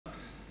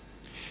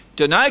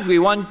Tonight we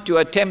want to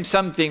attempt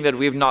something that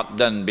we've not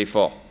done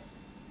before.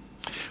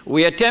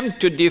 We attempt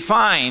to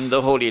define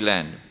the Holy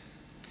Land.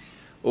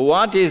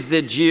 What is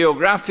the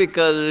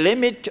geographical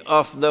limit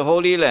of the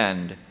Holy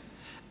Land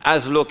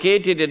as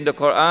located in the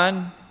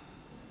Quran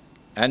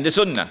and the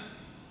Sunnah?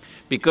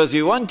 Because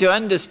we want to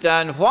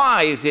understand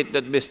why is it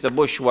that Mr.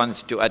 Bush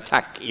wants to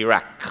attack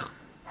Iraq?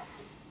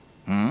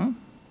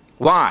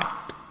 Why?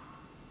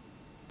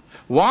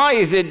 Why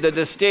is it that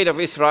the state of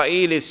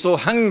Israel is so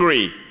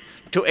hungry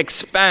to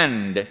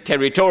expand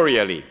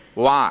territorially?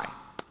 Why?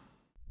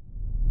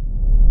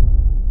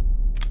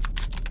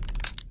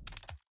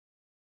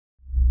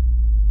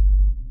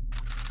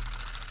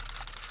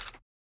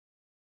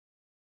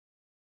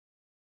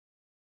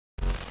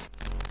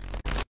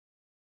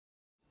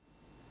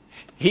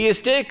 He has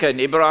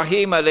taken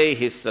Ibrahim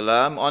alayhi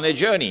salam on a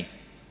journey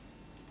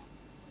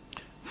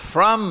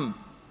from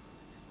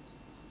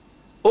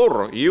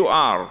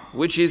Ur,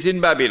 which is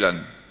in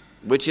Babylon,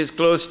 which is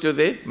close to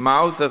the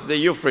mouth of the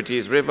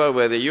Euphrates River,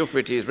 where the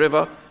Euphrates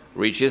River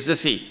reaches the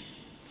sea.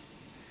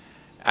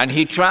 And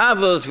he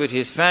travels with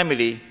his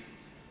family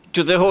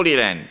to the Holy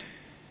Land.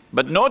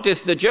 But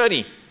notice the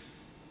journey.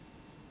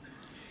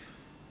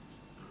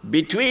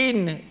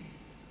 Between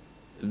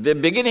the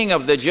beginning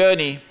of the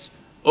journey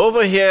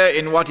over here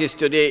in what is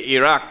today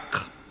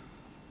Iraq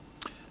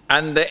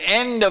and the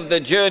end of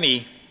the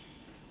journey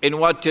in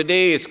what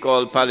today is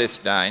called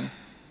Palestine,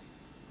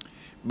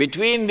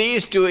 between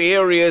these two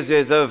areas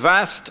is a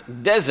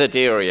vast desert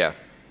area.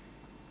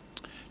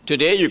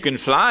 Today you can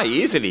fly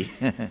easily.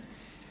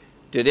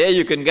 Today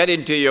you can get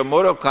into your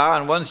motor car,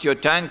 and once your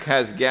tank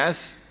has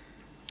gas,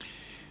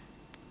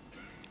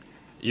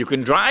 you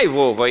can drive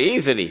over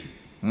easily.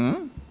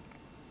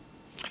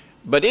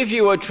 But if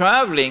you were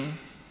traveling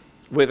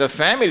with a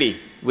family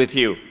with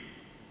you,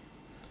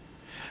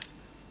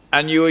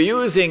 and you were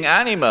using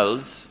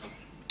animals,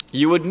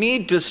 you would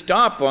need to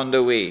stop on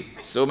the way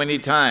so many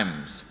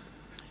times.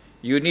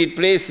 You need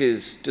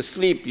places to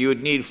sleep, you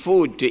would need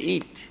food to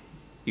eat,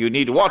 you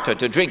need water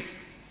to drink.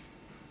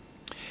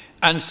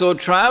 And so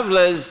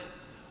travelers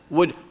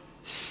would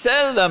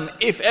seldom,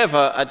 if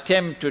ever,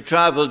 attempt to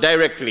travel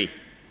directly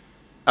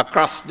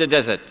across the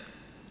desert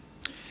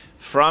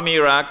from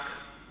Iraq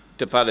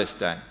to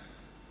Palestine.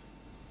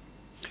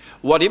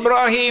 What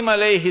Ibrahim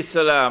alayhi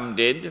salam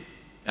did,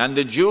 and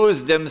the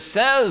Jews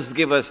themselves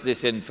give us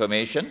this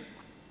information,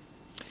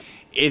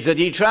 is that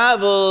he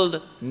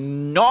traveled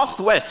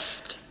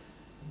northwest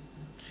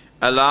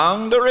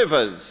along the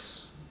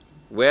rivers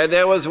where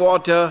there was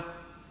water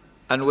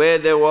and where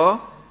there were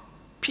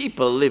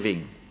people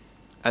living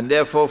and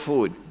therefore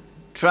food.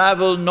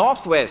 Traveled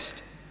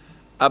northwest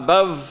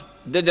above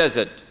the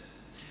desert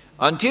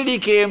until he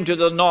came to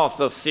the north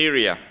of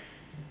Syria,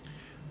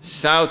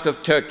 south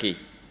of Turkey.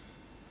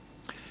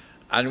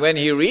 And when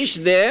he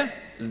reached there,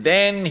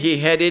 then he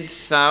headed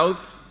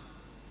southwest,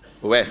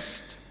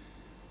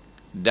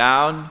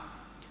 down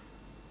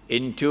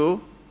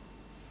into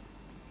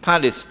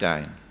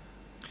Palestine.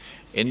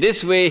 In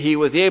this way, he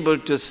was able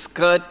to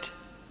skirt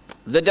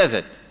the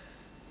desert.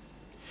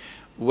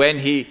 When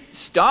he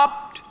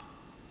stopped,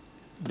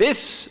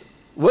 this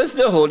was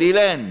the Holy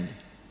Land.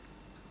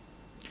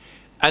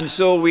 And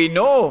so we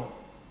know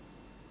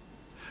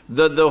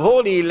that the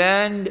Holy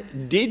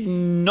Land did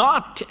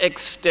not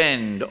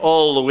extend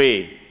all the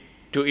way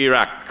to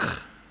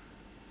Iraq,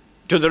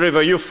 to the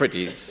river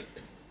Euphrates,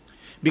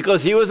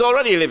 because he was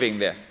already living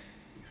there.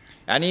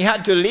 And he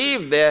had to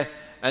leave there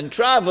and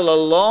travel a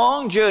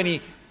long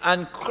journey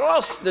and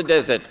cross the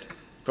desert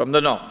from the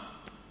north.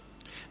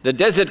 The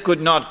desert could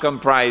not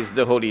comprise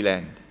the Holy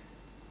Land.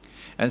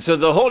 And so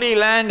the Holy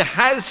Land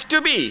has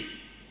to be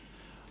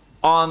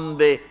on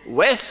the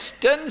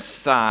western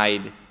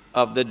side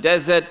of the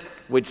desert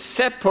which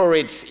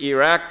separates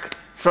Iraq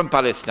from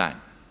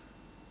Palestine.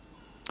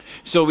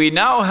 So we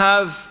now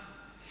have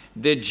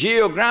the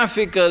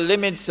geographical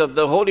limits of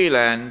the Holy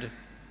Land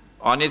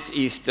on its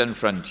eastern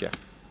frontier.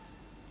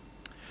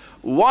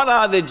 What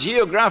are the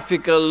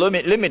geographical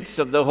limits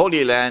of the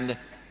Holy Land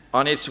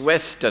on its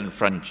western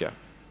frontier?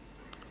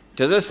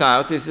 To the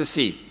south is the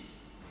sea.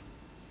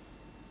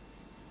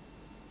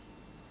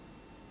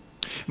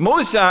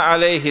 Musa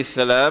alayhi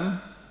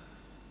salam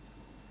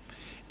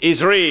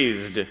is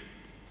raised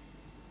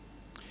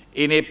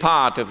in a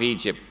part of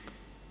Egypt.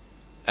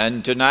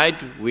 And tonight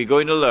we're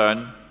going to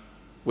learn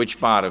which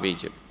part of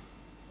Egypt.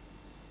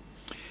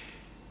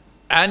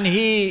 And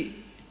he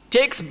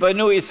takes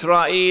Banu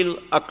Israel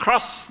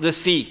across the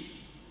sea.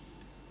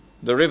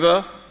 The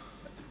river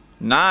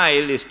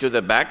Nile is to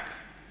the back,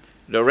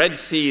 the Red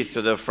Sea is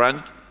to the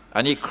front,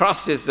 and he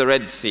crosses the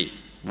Red Sea.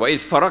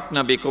 وَإِذْ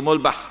فَرَقْنَا بِكُمُ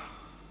الْبَحْرِ.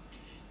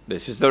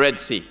 This is the Red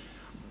Sea.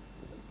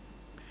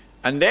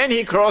 And then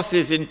he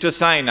crosses into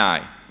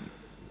Sinai.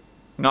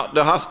 Not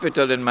the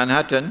hospital in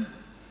Manhattan.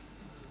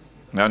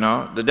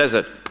 No, the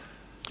desert.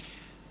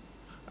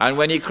 And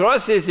when he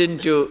crosses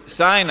into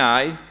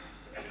Sinai,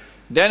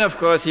 then of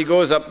course he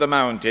goes up the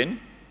mountain,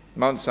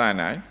 Mount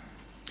Sinai.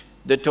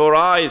 The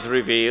Torah is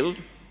revealed,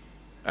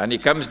 and he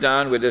comes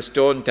down with the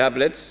stone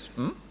tablets.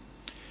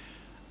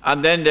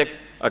 And then there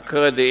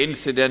occurred the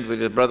incident with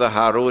his brother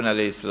Harun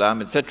alayhi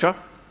salam, etc.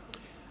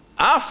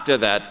 After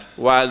that,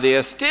 while they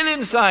are still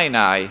in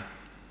Sinai,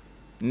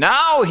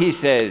 now he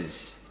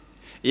says,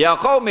 يَا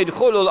قَوْمِ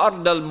ادْخُلُوا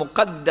الْأَرْضَ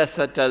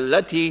الْمُقَدَّسَةَ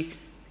الَّتِي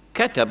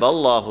كَتَبَ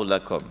اللَّهُ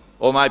لَكُمْ.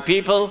 O my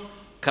people,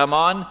 come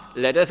on,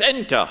 let us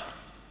enter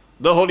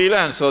the Holy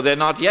Land. So they're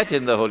not yet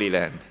in the Holy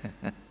Land.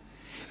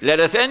 Let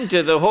us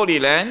enter the Holy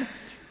Land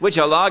which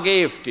Allah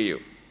gave to you.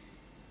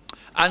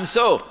 And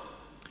so,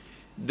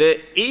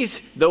 the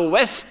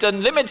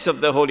western limits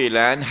of the Holy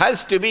Land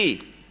has to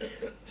be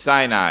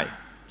Sinai.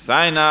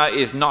 Sinai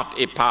is not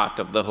a part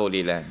of the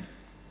Holy Land.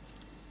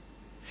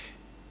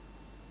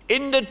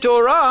 In the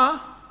Torah,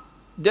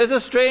 there's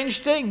a strange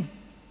thing.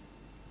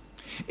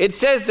 It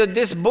says that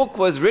this book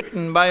was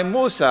written by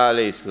Musa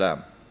alayhi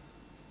salam.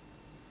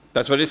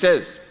 That's what it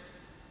says.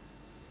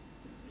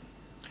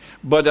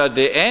 But at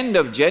the end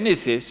of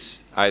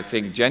Genesis, I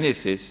think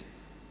Genesis,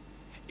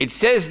 it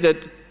says that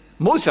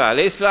Musa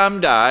alayhi salam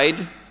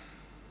died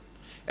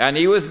and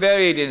he was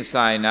buried in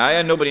Sinai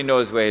and nobody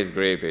knows where his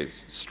grave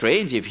is.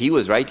 Strange if he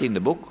was writing the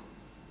book.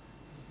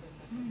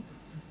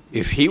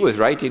 If he was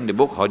writing the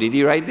book, how did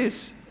he write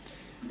this?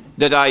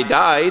 That I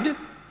died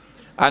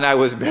and I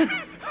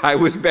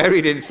was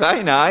buried in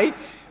Sinai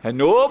and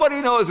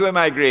nobody knows where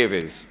my grave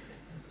is.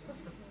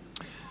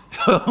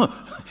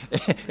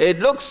 It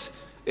looks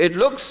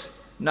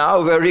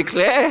now very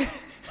clear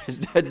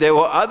that there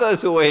were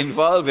others who were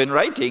involved in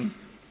writing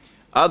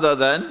other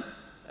than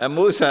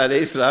Musa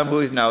alayhi salam, who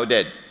is now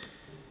dead.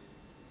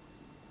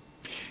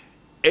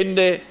 In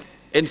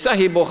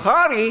Sahih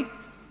Bukhari,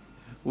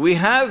 we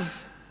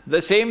have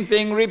the same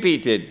thing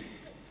repeated.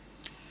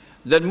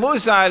 That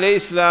Musa alayhi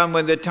salam,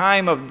 when the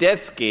time of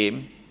death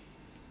came,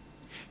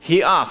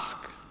 he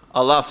asked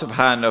Allah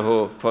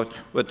subhanahu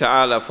wa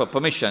ta'ala for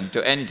permission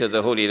to enter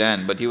the Holy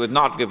Land, but he was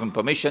not given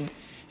permission.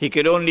 He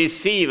could only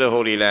see the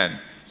Holy Land.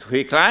 So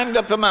he climbed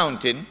up a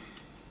mountain,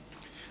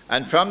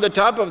 and from the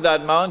top of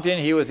that mountain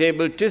he was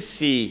able to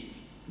see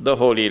the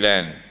Holy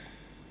Land.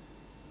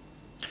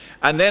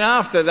 And then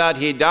after that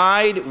he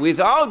died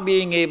without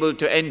being able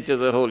to enter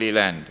the Holy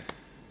Land.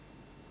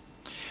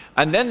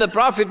 And then the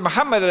Prophet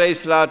Muhammad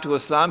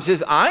ﷺ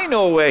says, I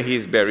know where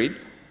he's buried.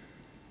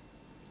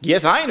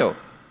 Yes, I know.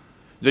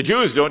 The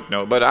Jews don't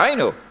know, but I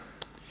know.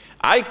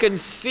 I can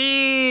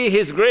see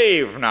his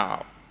grave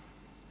now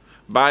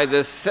by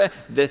the side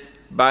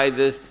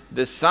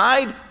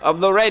of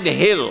the red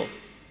hill.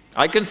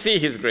 I can see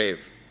his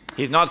grave.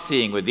 He's not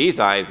seeing with these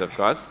eyes, of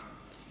course.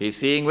 He's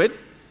seeing with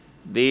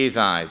these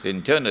eyes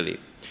internally.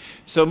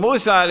 So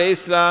Musa alayhi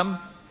salam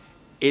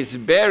is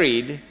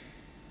buried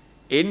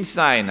in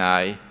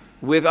Sinai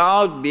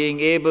without being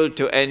able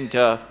to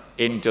enter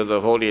into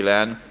the Holy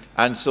Land.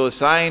 And so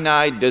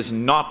Sinai does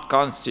not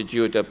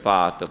constitute a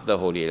part of the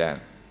Holy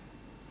Land.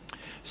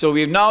 So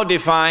we've now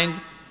defined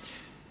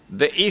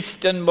the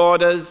eastern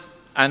borders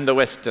and the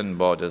western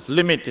borders,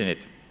 limiting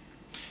it.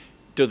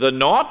 To the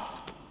north,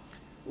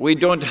 we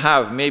don't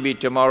have, maybe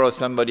tomorrow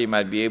somebody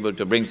might be able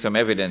to bring some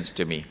evidence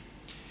to me,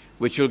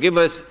 which will give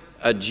us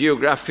a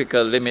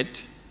geographical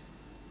limit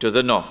to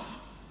the north.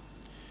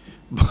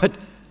 But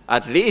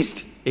at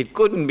least it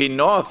couldn't be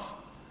north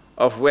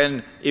of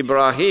when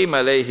Ibrahim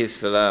alayhi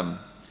salam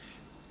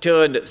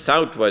turned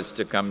southwards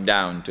to come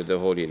down to the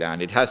Holy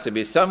Land. It has to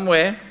be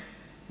somewhere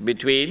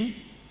between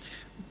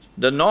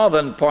the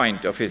northern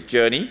point of his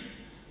journey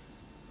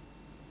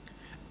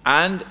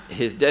and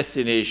his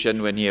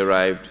destination when he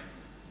arrived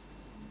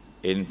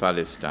in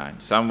Palestine.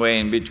 Somewhere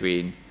in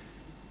between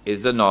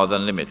is the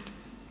northern limit.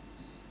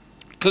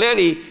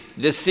 Clearly,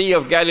 the Sea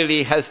of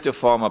Galilee has to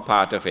form a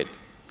part of it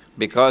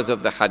because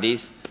of the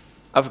hadith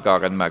of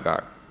Gog and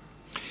Magog.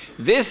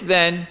 This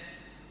then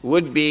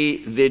would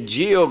be the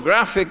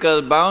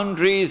geographical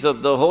boundaries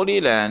of the Holy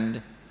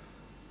Land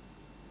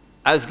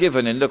as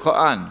given in the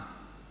Quran.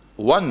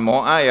 One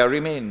more ayah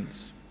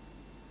remains,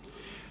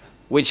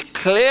 which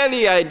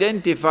clearly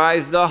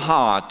identifies the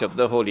heart of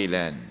the Holy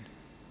Land.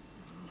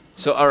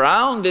 So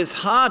around this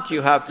heart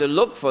you have to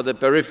look for the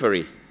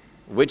periphery.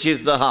 Which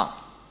is the heart?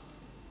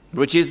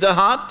 Which is the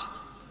heart?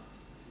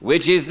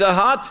 Which is the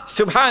heart?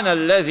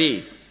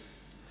 Subhanalladhi.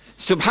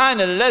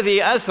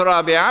 Subhanalladhi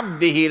asra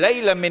bi'abdihi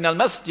laylan min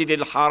al-masjid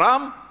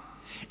al-haram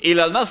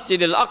ila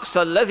al-masjid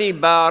al-aqsa alladhi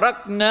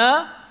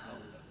barakna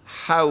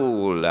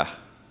hawla.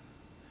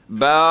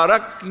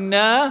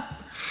 Barakna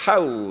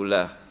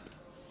hawla.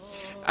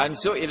 And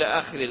so ila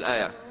akhir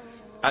al-ayah.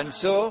 And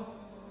so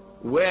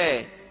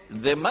where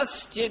the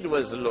masjid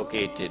was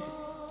located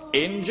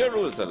in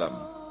Jerusalem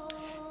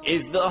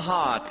is the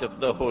heart of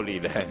the Holy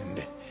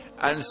Land.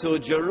 And so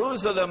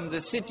Jerusalem,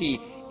 the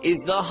city, is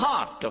the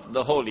heart of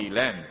the Holy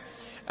Land.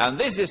 And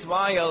this is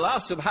why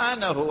Allah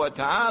subhanahu wa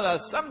ta'ala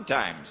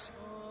sometimes,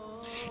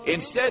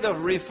 instead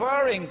of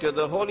referring to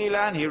the Holy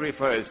Land, He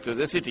refers to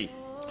the city.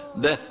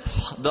 The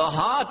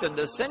heart and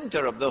the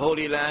center of the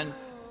Holy Land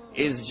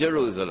is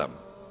Jerusalem.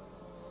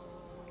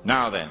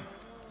 Now then,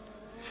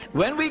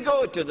 when we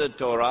go to the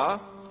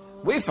Torah,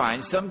 we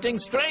find something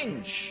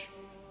strange.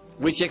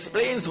 which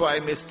explains why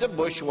Mr.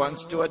 Bush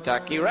wants to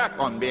attack Iraq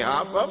on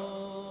behalf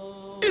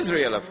of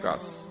Israel, of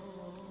course.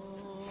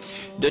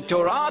 The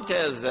Torah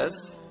tells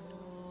us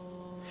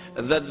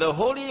that the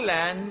Holy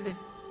Land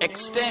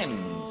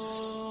extends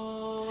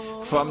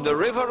from the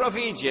river of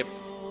Egypt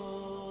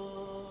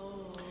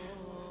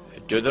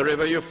to the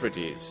river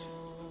Euphrates.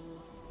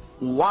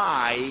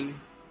 Why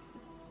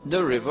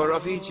the river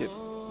of Egypt?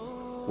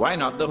 Why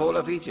not the whole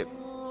of Egypt?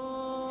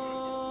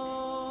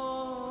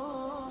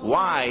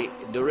 Why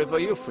the river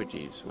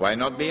Euphrates? Why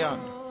not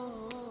beyond?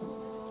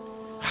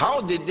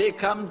 How did they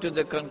come to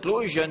the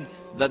conclusion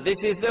that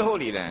this is the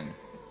Holy Land?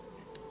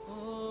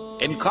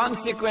 In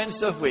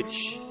consequence of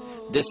which,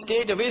 the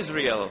state of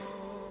Israel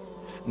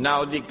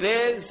now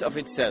declares of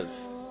itself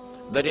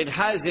that it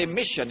has a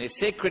mission, a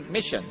sacred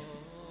mission,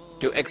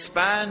 to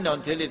expand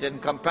until it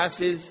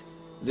encompasses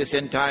this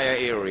entire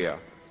area,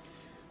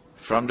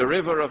 from the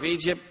river of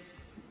Egypt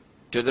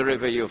to the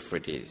river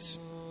Euphrates.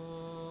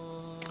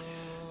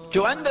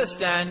 To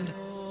understand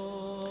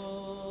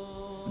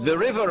the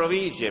river of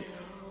Egypt,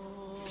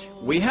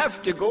 we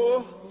have to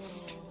go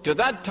to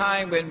that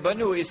time when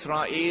Banu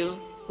Israel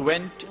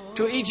went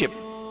to Egypt,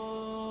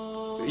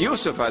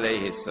 Yusuf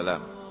alayhi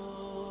salam.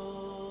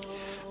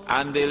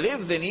 And they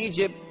lived in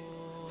Egypt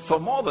for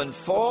more than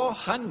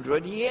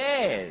 400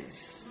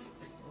 years.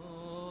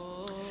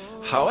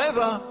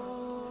 However,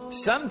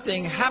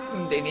 something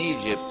happened in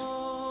Egypt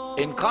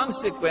in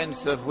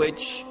consequence of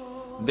which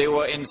they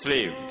were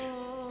enslaved.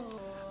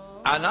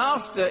 And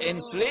after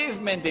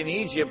enslavement in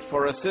Egypt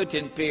for a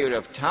certain period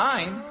of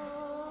time,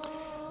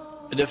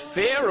 the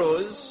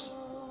pharaohs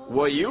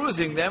were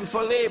using them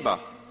for labor.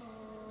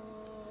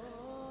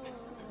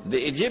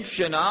 The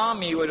Egyptian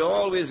army would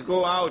always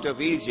go out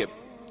of Egypt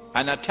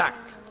and attack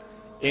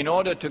in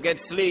order to get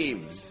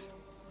slaves.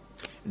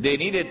 They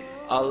needed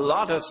a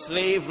lot of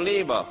slave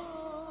labor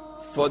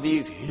for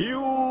these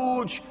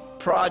huge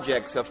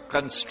projects of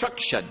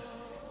construction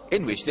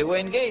in which they were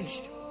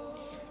engaged.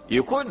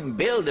 You couldn't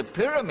build the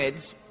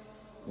pyramids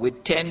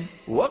with 10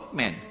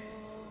 workmen.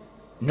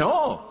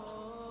 No,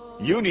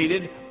 you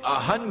needed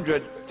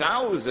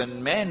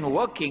 100,000 men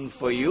working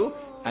for you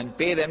and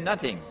pay them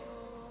nothing.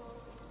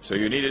 So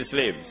you needed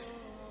slaves.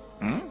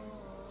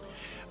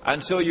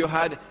 And so you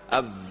had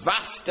a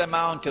vast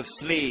amount of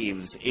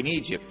slaves in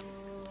Egypt.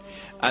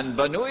 And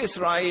Banu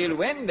Israel,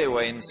 when they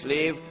were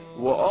enslaved,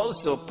 were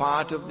also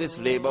part of this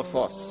labor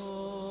force.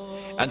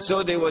 And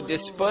so they were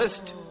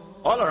dispersed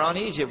all around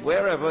Egypt,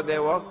 wherever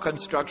there were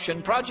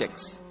construction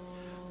projects.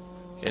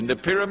 In the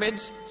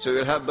pyramids, so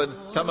you'll have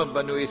some of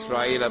Banu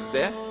Israel up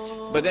there,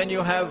 but then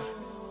you have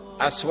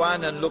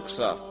Aswan and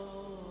Luxor.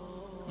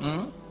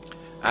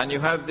 And you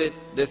have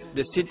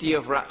the city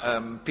of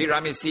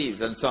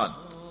Ramesses and so on.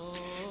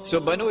 So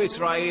Banu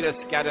Israel are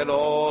scattered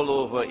all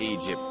over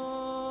Egypt.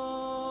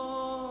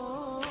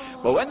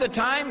 But when the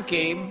time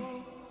came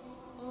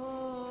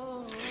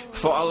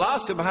for Allah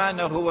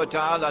subhanahu wa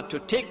ta'ala to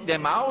take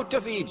them out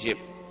of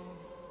Egypt,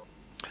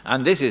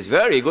 and this is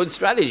very good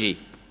strategy,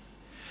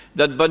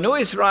 that Banu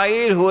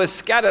Israel, who are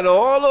scattered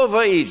all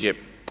over Egypt,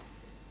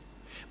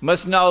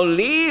 must now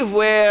leave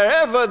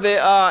wherever they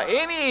are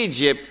in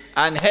Egypt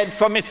and head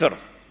for Misr.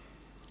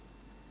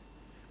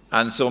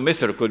 And so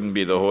Misr couldn't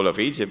be the whole of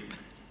Egypt.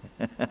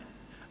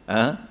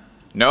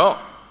 No.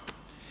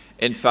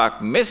 In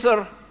fact,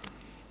 Misr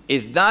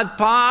is that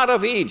part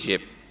of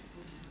Egypt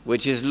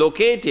which is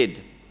located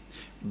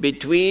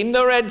between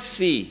the Red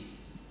Sea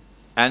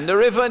and the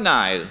River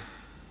Nile,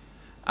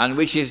 and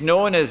which is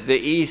known as the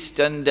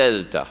Eastern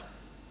Delta.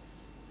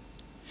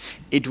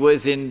 It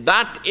was in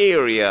that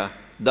area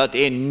that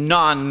a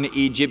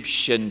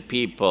non-Egyptian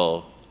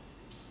people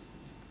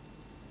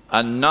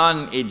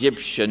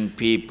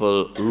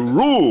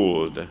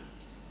ruled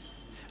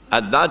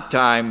at that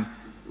time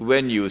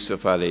when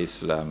Yusuf alayhi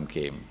salam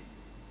came.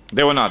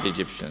 They were not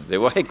Egyptians, they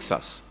were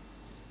Hyksos.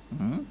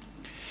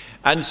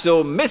 And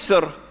so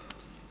Misr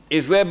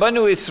is where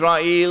Banu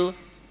Israel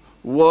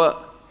were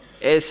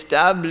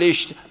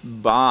established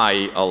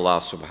by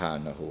Allah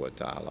subhanahu wa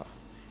ta'ala,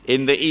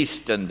 in the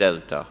Eastern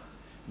Delta,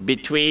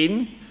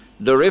 between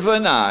the River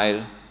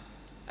Nile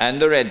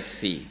and the Red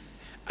Sea.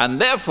 And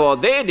therefore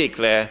they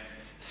declare,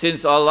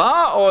 since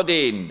Allah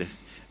ordained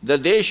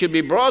that they should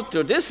be brought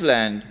to this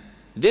land,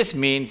 this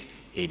means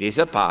it is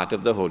a part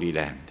of the Holy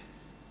Land.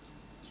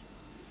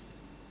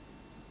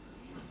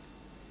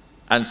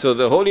 And so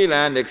the Holy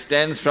Land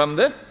extends from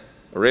the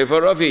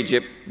river of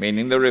Egypt,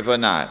 meaning the River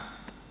Nile.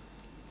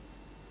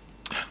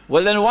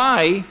 Well, then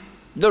why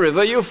the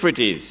river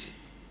Euphrates?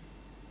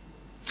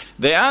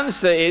 The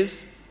answer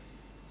is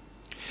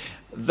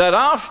that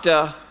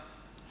after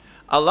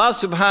Allah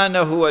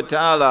subhanahu wa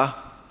ta'ala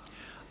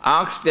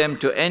asked them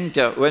to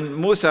enter, when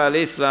Musa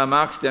alayhi salam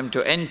asked them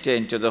to enter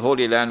into the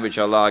Holy Land which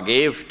Allah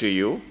gave to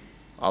you,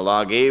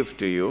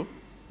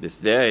 this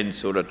there in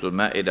Surah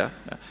Al-Ma'idah,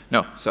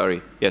 Surah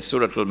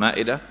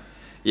Al-Ma'idah,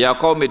 Ya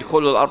qawm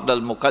idkhulul ard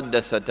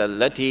al-muqaddasata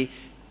allati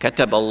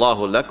kataba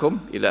Allahu lakum,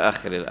 ila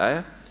akhir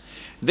al-ayah.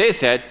 They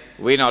said,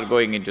 we're not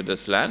going into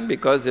this land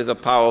because there's a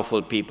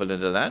powerful people in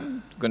the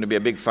land. It's going to be a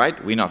big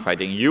fight. We're not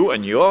fighting. You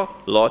and your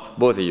Lord,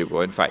 both of you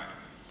go and fight.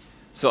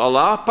 So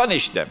Allah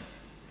punished them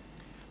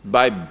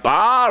by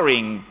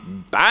banning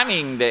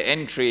their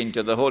entry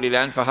into the Holy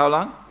Land for how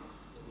long?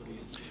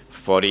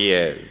 40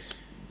 years.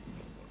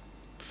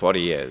 40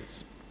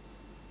 years.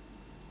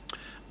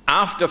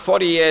 After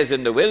 40 years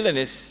in the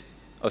wilderness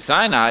of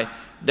Sinai,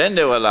 then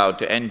they were allowed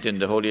to enter in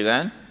the Holy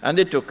Land, and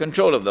they took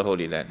control of the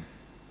Holy Land.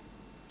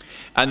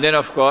 And then,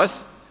 of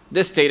course,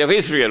 the state of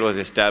Israel was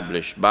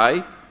established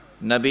by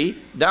Nabi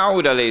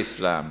Dawood alayhi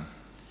salam,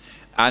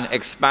 and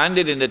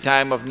expanded in the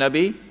time of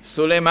Nabi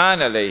Sulaiman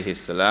alayhi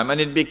salam,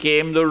 and it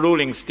became the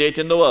ruling state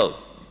in the world.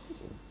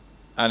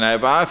 And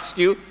I've asked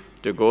you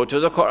to go to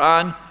the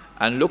Quran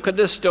and look at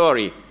the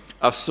story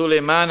of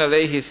Sulaiman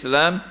alayhi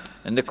salam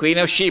and the Queen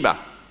of Sheba.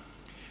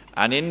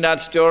 And in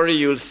that story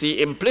you'll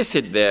see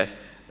implicit there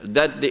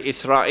that the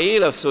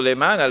Israel of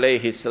Sulaiman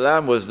alayhi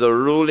salam was the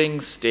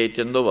ruling state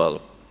in the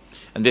world.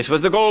 And this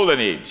was the golden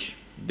age.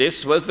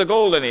 This was the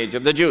golden age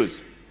of the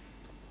Jews.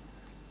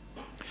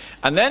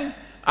 And then,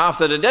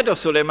 after the death of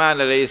Sulaiman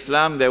alayhi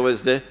salam, there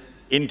was the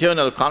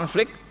internal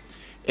conflict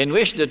in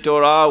which the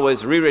Torah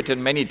was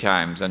rewritten many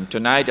times. And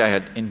tonight I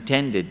had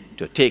intended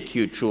to take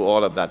you through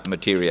all of that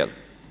material,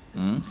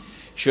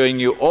 showing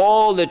you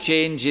all the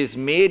changes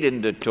made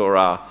in the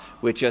Torah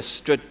which are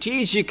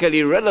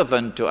strategically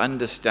relevant to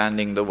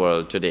understanding the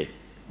world today.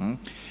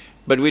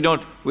 But we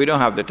don't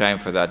have the time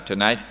for that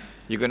tonight.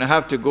 You're going to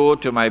have to go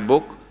to my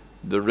book,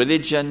 The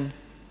Religion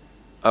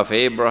of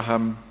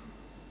Abraham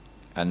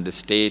and the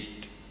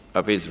State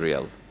of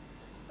Israel,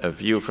 a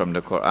view from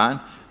the Quran,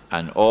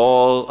 and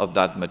all of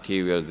that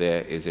material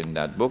there is in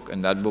that book,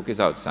 and that book is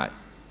outside.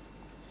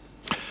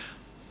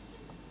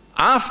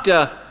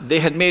 After they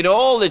had made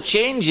all the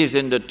changes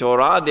in the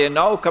Torah, they are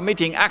now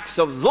committing acts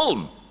of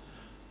zulm.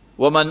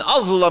 وَمَنْ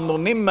أَظْلَمُ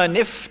مِمَّنِ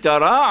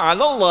افْتَرَىٰ عَلَى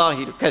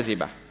اللَّهِ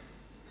الْكَذِبَ.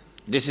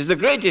 This is the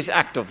greatest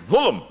act of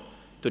zulm,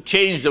 to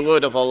change the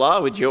word of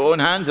Allah with your own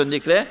hands and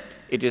declare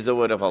it is the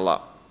word of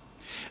Allah.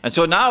 And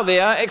so now they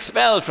are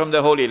expelled from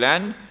the Holy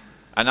Land,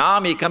 an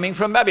army coming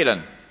from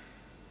Babylon.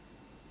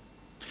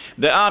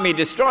 The army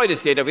destroyed the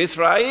state of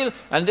Israel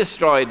and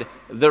destroyed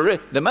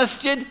the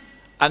masjid,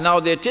 and now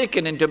they're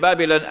taken into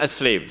Babylon as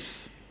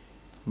slaves.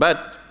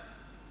 But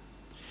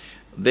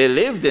they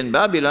lived in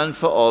Babylon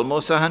for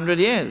almost 100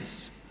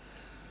 years.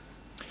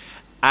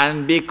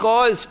 And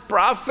because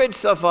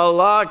prophets of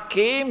Allah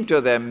came to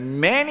them,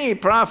 many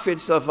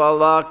prophets of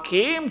Allah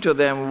came to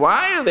them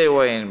while they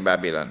were in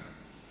Babylon.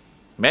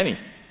 Many.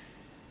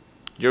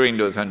 During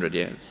those 100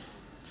 years.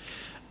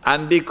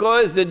 And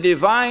because the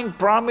divine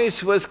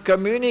promise was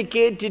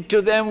communicated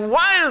to them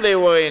while they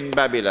were in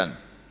Babylon.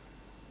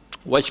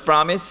 Which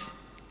promise?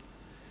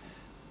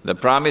 The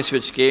promise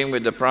which came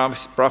with the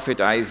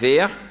prophet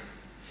Isaiah,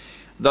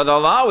 that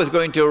Allah was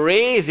going to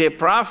raise a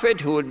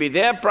prophet who would be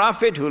their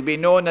prophet, who would be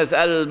known as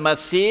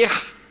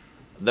Al-Masih,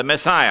 the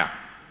Messiah,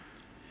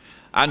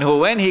 and who,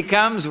 when he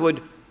comes,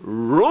 would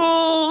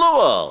rule the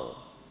world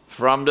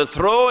from the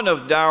throne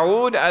of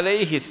Dawood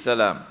alayhi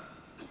salam.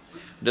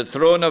 The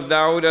throne of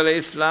Dawood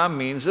alayhi salam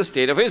means the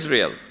state of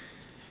Israel.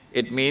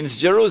 It means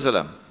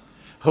Jerusalem.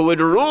 Who would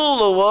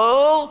rule the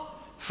world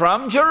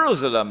from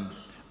Jerusalem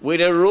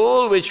with a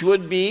rule which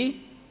would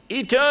be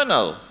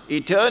eternal.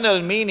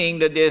 Eternal meaning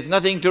that there's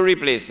nothing to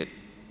replace it.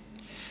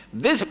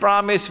 This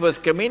promise was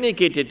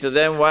communicated to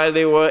them while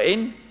they were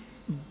in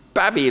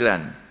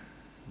Babylon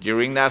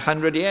during that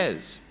 100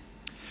 years.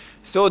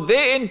 So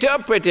they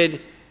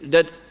interpreted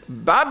that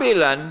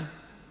Babylon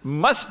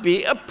must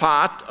be a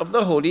part of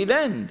the Holy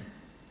Land.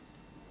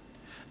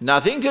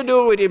 Nothing to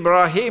do with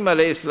Ibrahim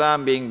alayhi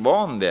salam being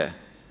born there,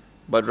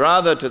 but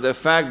rather to the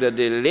fact that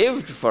they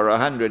lived for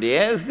 100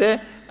 years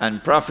there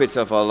and prophets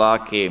of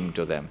Allah came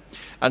to them.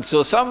 And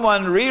so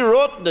someone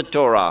rewrote the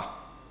Torah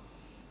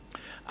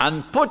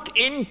and put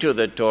into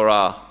the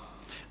Torah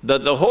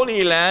that the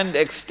Holy Land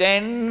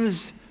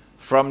extends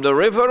from the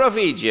river of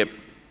Egypt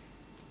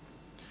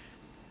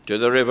to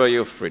the river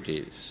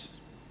Euphrates.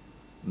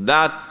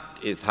 That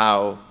is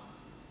how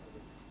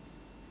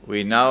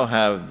we now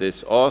have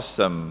this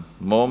awesome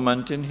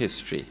moment in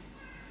history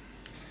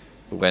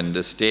when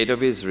the state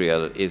of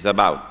Israel is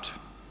about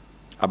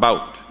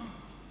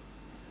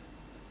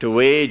to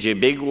wage a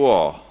big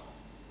war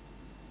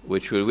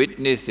which will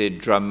witness a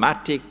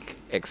dramatic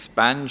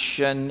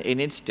expansion in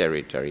its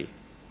territory,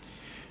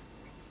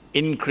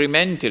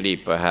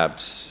 incrementally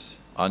perhaps,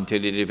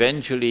 until it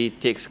eventually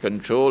takes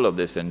control of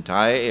this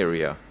entire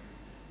area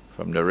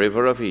from the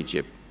river of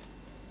Egypt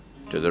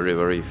to the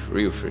river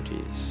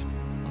Euphrates.